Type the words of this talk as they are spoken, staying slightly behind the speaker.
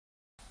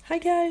Hi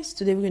guys,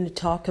 today we're going to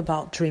talk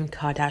about Dream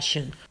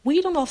Kardashian.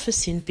 We don't often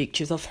see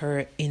pictures of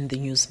her in the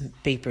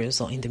newspapers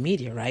or in the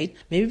media, right?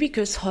 Maybe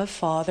because her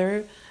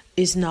father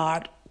is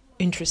not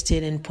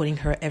interested in putting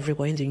her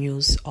everywhere in the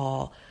news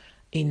or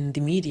in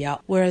the media,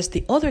 whereas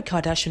the other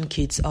Kardashian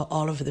kids are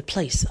all over the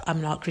place.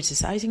 I'm not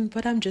criticizing,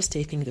 but I'm just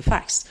stating the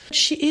facts.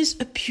 She is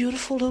a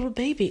beautiful little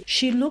baby.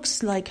 She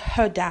looks like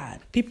her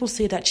dad. People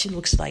say that she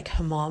looks like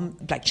her mom,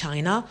 Black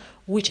China,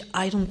 which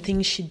I don't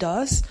think she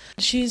does.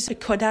 She's a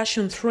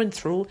Kardashian through and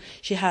through.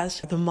 She has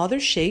the mother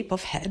shape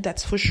of head,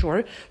 that's for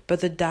sure,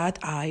 but the dad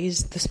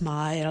eyes, the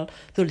smile,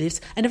 the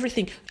lips, and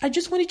everything. I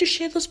just wanted to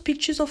share those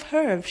pictures of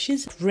her.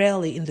 She's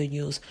rarely in the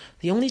news.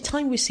 The only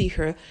time we see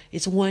her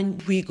is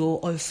when we go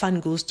or a fan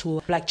goes to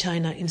a Black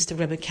China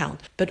Instagram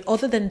account. But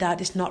other than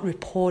that, it's not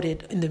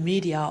reported in the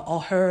media,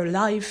 or her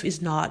life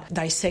is not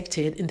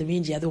dissected in the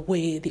media the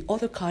way the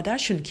other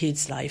Kardashian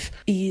kids' life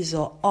is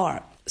or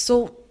are.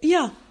 So,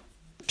 yeah.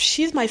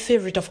 She's my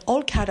favorite of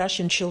all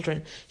Kardashian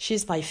children.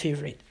 She's my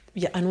favorite.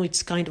 Yeah, I know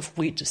it's kind of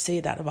weird to say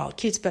that about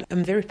kids, but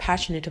I'm very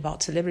passionate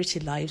about celebrity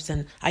lives,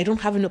 and I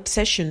don't have an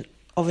obsession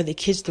over the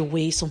kids the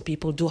way some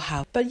people do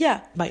have. But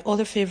yeah, my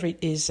other favorite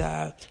is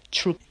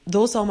True.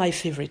 Those are my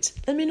favorites.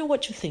 Let me know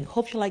what you think.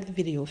 Hope you like the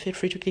video. Feel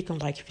free to click on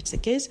like if it's the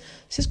case.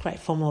 Subscribe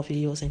for more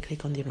videos and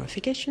click on the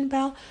notification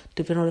bell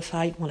to be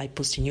notified when I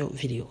post a new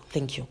video.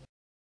 Thank you.